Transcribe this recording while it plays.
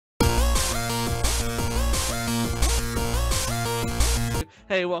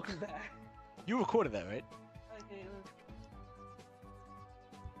Hey, welcome back. You recorded that, right? Hi, Caitlin.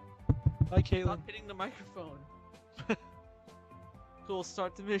 Hi, Caitlin. Stop hitting the microphone. Cool,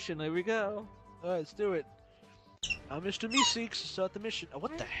 start the mission. There we go. Alright, let's do it. I'm Mr. Meeseeks to start the mission. Oh,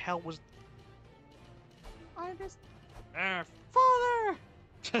 what the hell was... I just... Father!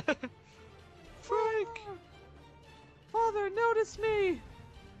 Frank! Father, notice me!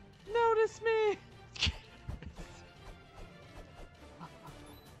 Notice me!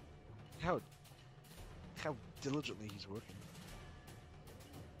 How diligently he's working.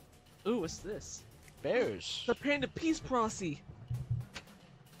 Ooh, what's this? Bears! The Panda Peace Posse!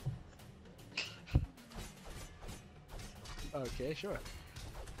 Okay, sure.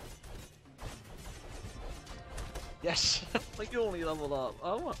 Yes! Like you only leveled up.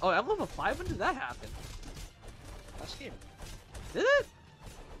 Oh, I'm level 5? When did that happen? Last game. Did it?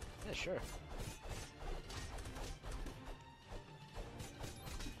 Yeah, sure.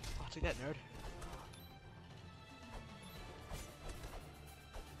 I'll take that, nerd.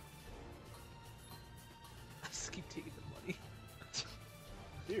 I just keep taking the money.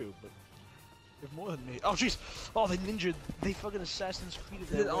 Dude, but... you have more than me. Oh, jeez! Oh, they ninja! They fucking Assassin's Creed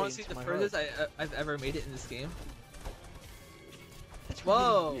This is honestly the furthest I've ever made it in this game. That's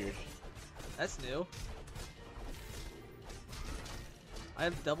Whoa! really weird. That's new. I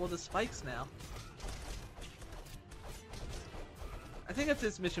have double the spikes now. I think after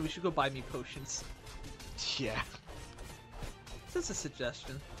this mission we should go buy me potions. Yeah. Just a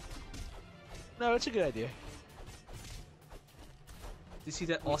suggestion. No, it's a good idea. Do you see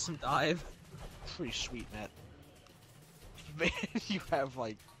that awesome dive? Pretty sweet, Matt. Man, you have,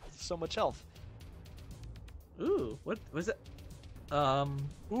 like, so much health. Ooh, what was it?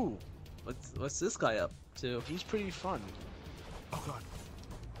 Ooh, What's this guy up to? he's pretty fun. Oh, God.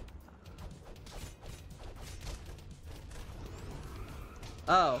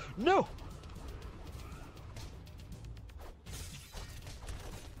 Oh, No!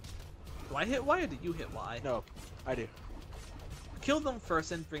 do I hit Y or did you hit Y? No, I do. Kill them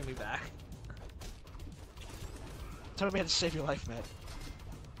first and bring me back. Tell me I had to save your life, Matt.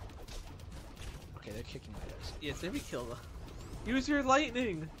 Okay, they're kicking my ass. Yes, maybe kill them. Use your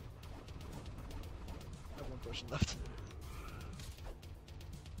lightning! I have one person left.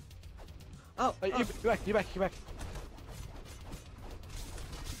 Oh, You're back, you're back, you're back.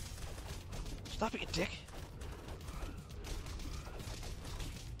 Stop it, you dick.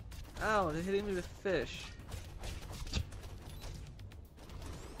 Ow, they're hitting me with fish.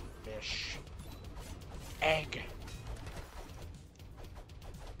 Fish. Egg.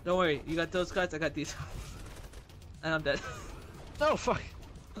 Don't worry, you got those guys, I got these. And I'm dead. No, fuck.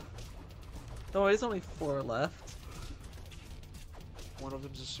 Don't worry, there's only 4 left. One of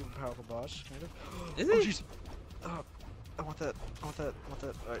them's a super powerful boss, kind of. Is Oh, it? jeez. Oh, I want that. I want that. I want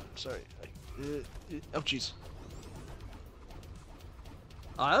that. Alright, sorry. Oh, jeez.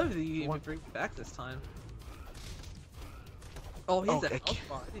 Oh, I don't think you even bring me back this time. Oh, he's Okay. at health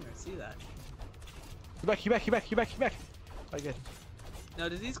bar. I didn't even see that. You're back, you're back, you're back, you're back, you're back. Alright, good. Now,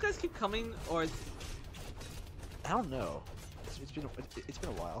 do these guys keep coming, or... I don't know. It's been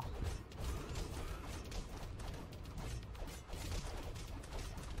a while.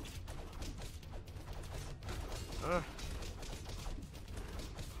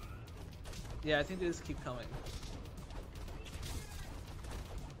 Yeah, I think they just keep coming.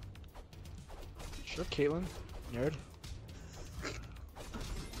 Sure, Caitlin. Nerd.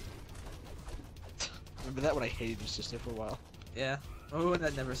 Remember that when I hated your sister for a while? Yeah. Remember when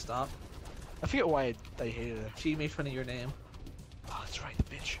that never stopped? I forget why I hated her. She made fun of your name. Oh, that's right, the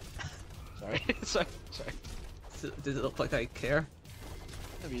bitch. Sorry. sorry. Does it look like I care?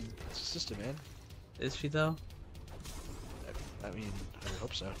 I mean, it's a sister, man. Is she, though? I mean, I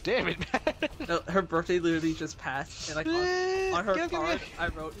hope so. Damn it, man! No, her birthday literally just passed, and like on her Give me- card, I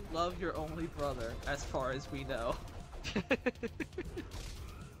wrote, "Love your only brother, as far as we know."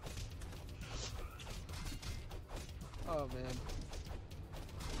 Oh, man.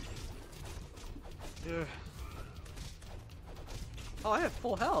 Ugh. Oh, I have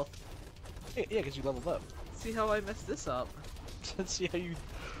full health. Yeah, because you leveled up. See how I messed this up? Let's see how you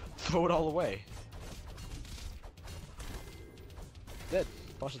throw it all away. Dead.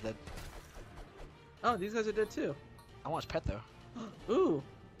 Boss is dead. Oh, these guys are dead too. I want his pet, though. Ooh,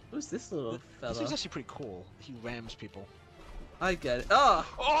 who's this little This fella? thing's actually pretty cool. He rams people. I get it. Oh!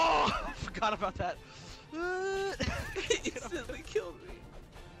 Oh! I forgot about that. He instantly killed me.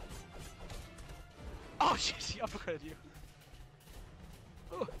 Oh, jeez, he uppercutted you.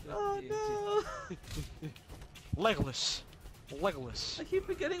 Oh no! Legolas. Legolas. I keep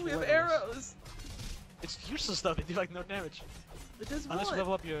forgetting we have Legolas. arrows. It's useless though, they do like no damage. It does Unless you what?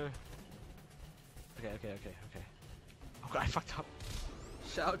 level up your... Okay. Oh god, I fucked up.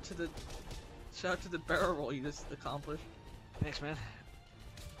 Shout to the barrel roll you just accomplished. Thanks, man.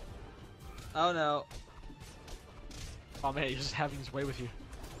 Oh no. Oh man, he's just having his way with you.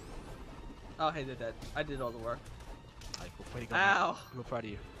 Oh hey, they're dead. I did all the work. Alright, cool. Way to go, Ow! man. Real proud of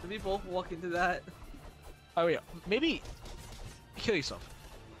you. Did we both walk into that? Oh yeah, maybe kill yourself.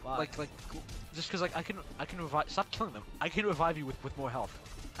 Why? Like, just because like I can revive. Stop killing them. I can revive you with more health.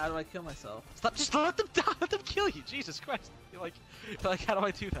 How do I kill myself? Stop! Just let them die. Let them kill you. Jesus Christ! You're like, how do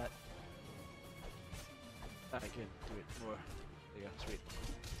I do that? Alright, good. Do it more. There you go. Sweet.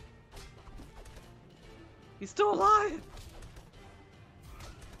 He's still alive!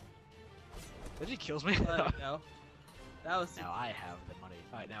 That just kills me. No. That was. Now I have the money.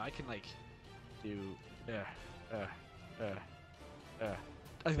 Alright, now I can like do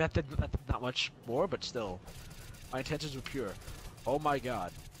I think that did not much more, but still, my intentions were pure. Oh my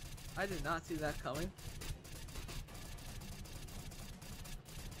god. I did not see that coming.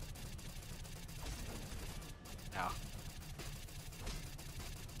 Now.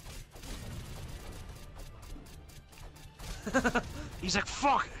 He's like,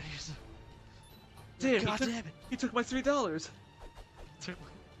 fuck! Damn, God damn damn it! he took my $3.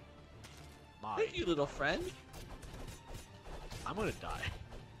 My, Thank you, little friend. I'm gonna die.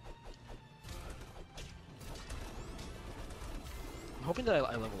 I'm hoping that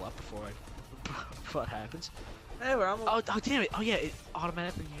I level up before before that happens. Hey, we're almost. Oh damn it! Oh yeah, it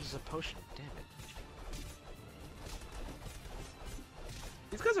automatically uses a potion. Damn it.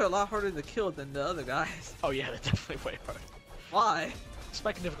 These guys are a lot harder to kill than the other guys. Oh yeah, they're definitely way hard. Why?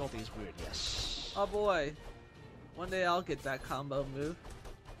 Spike difficulty is weird, yes. Oh boy. One day I'll get that combo move.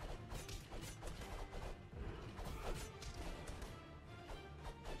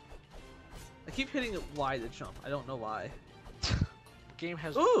 I keep hitting it Y to jump. I don't know why. The game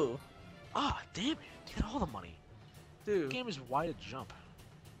has. Ooh! Ah, damn it! You got all the money. Dude. The game is wide to jump.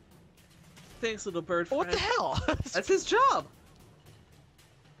 Thanks, little bird Oh, friend. what the hell? That's his job!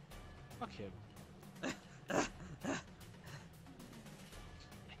 Fuck him.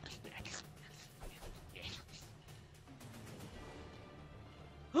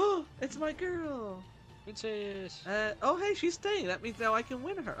 It's my girl! Princess. Oh hey, she's staying. That means now I can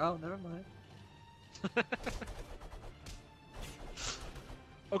win her. Oh, never mind.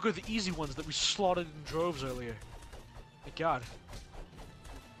 Oh good, the easy ones that we slaughtered in droves earlier. My god.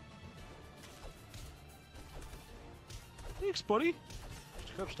 Thanks, buddy.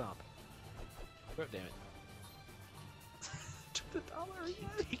 Curb stomp. Curb, damn it. Took the dollar again.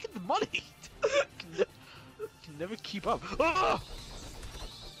 Taking the money! can never keep up. Ah!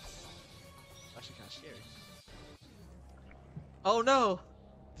 Actually kinda scary. Oh no!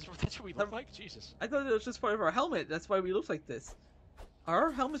 That's what we look like? Jesus. I thought it was just part of our helmet. That's why we look like this. Are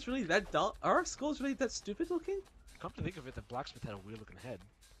our helmets really that dull? Are our skulls really that stupid looking? Come to think of it, the blacksmith had a weird looking head.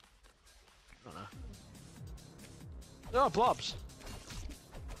 I don't know. Oh, blobs!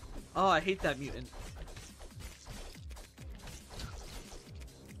 Oh, I hate that mutant.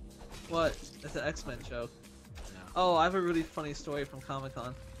 What? That's an X-Men joke. No. Oh, I have a really funny story from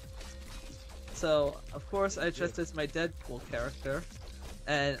Comic-Con. So, of course, I dressed as my Deadpool character,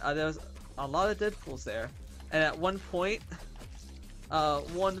 and there was a lot of Deadpools there. And at one point,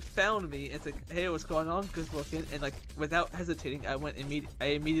 one found me and said, "Hey, what's going on? Good looking." And like, without hesitating, I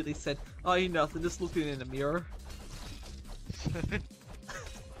immediately said, "Oh, you nothing. Just looking in the mirror."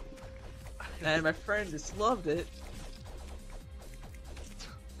 And my friend just loved it.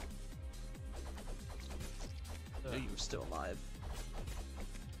 I knew you were still alive.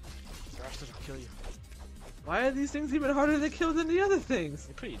 The rest will kill you. Why are these things even harder to kill than the other things?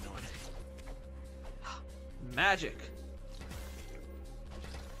 They're pretty annoying. Magic.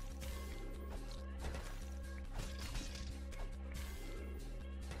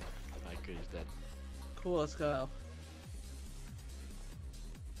 My good, he's dead. Cool, let's go.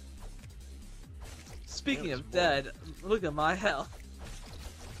 Speaking Yeah, of it's dead, look at my health.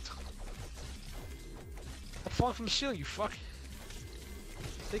 I'm falling from the ceiling, you fuck.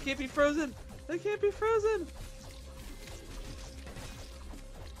 They can't be frozen! They can't be frozen!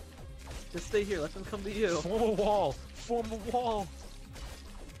 Just stay here, let them come to you. Form a wall! Form a wall!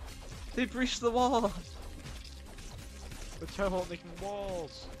 They breached the wall! We're terrible at making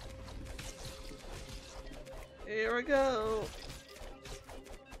walls. Here we go!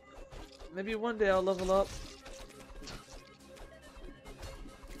 Maybe one day I'll level up.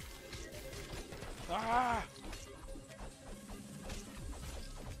 Ah!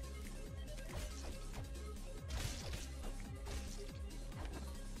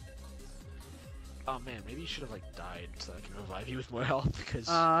 Oh man, maybe you should have like died so I can revive you with more health because.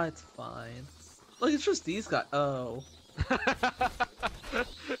 It's fine. Look, it's just these guys. Oh.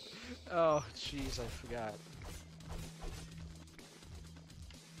 Oh jeez, I forgot.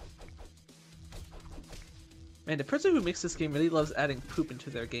 Man, the person who makes this game really loves adding poop into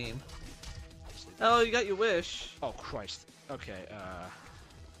their game. Oh, you got your wish. Oh Christ. Okay.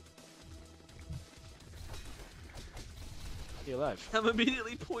 You're alive. I'm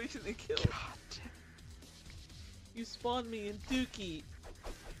immediately poisoned and killed. God damn. You spawned me in Dookie.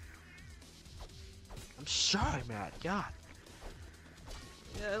 I'm sorry, Matt. God.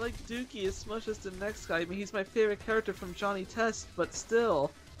 Yeah, I like Dookie as much as the next guy. I mean, he's my favorite character from Johnny Test, but still.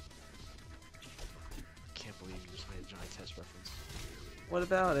 Can't believe you just made a Johnny Test reference. What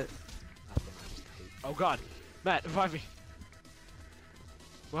about it? Nothing. I just hate. Oh God, Matt, revive me.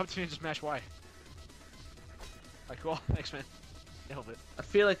 What happened to me? Just mash Y. Alright, cool. Thanks, man. Nailed it. I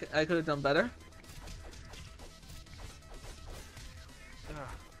feel like I could have done better. Ugh.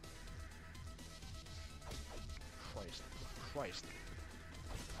 Christ.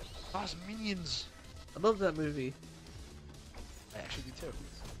 Oh, it's minions! I love that movie. I actually do too.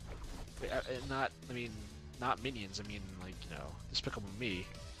 Wait, not minions, I mean, like, you know, Despicable Me.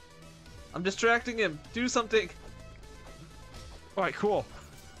 I'm distracting him. Do something. Alright, cool.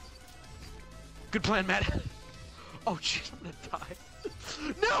 Good plan, Matt. Oh, jeez, I'm gonna die.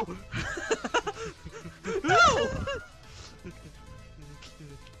 No! No!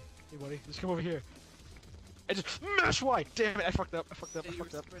 Hey, buddy, just come over here. I just mash Y! Damn it, I fucked up.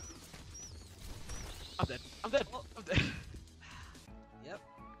 I'm dead. Oh. I'm dead. Yep.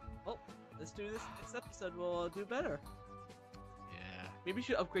 Well, let's do this next episode. We'll do better. Yeah. Maybe you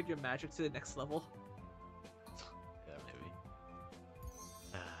should upgrade your magic to the next level. Yeah, maybe.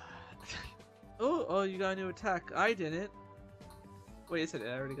 Oh, you got a new attack. I didn't. Wait a second,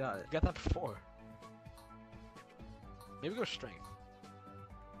 I already got it. You got that before. Maybe go strength.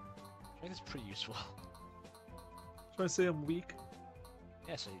 Strength is pretty useful. Trying to say I'm weak.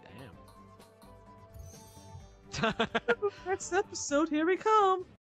 Yes, I am. Next episode, here we come.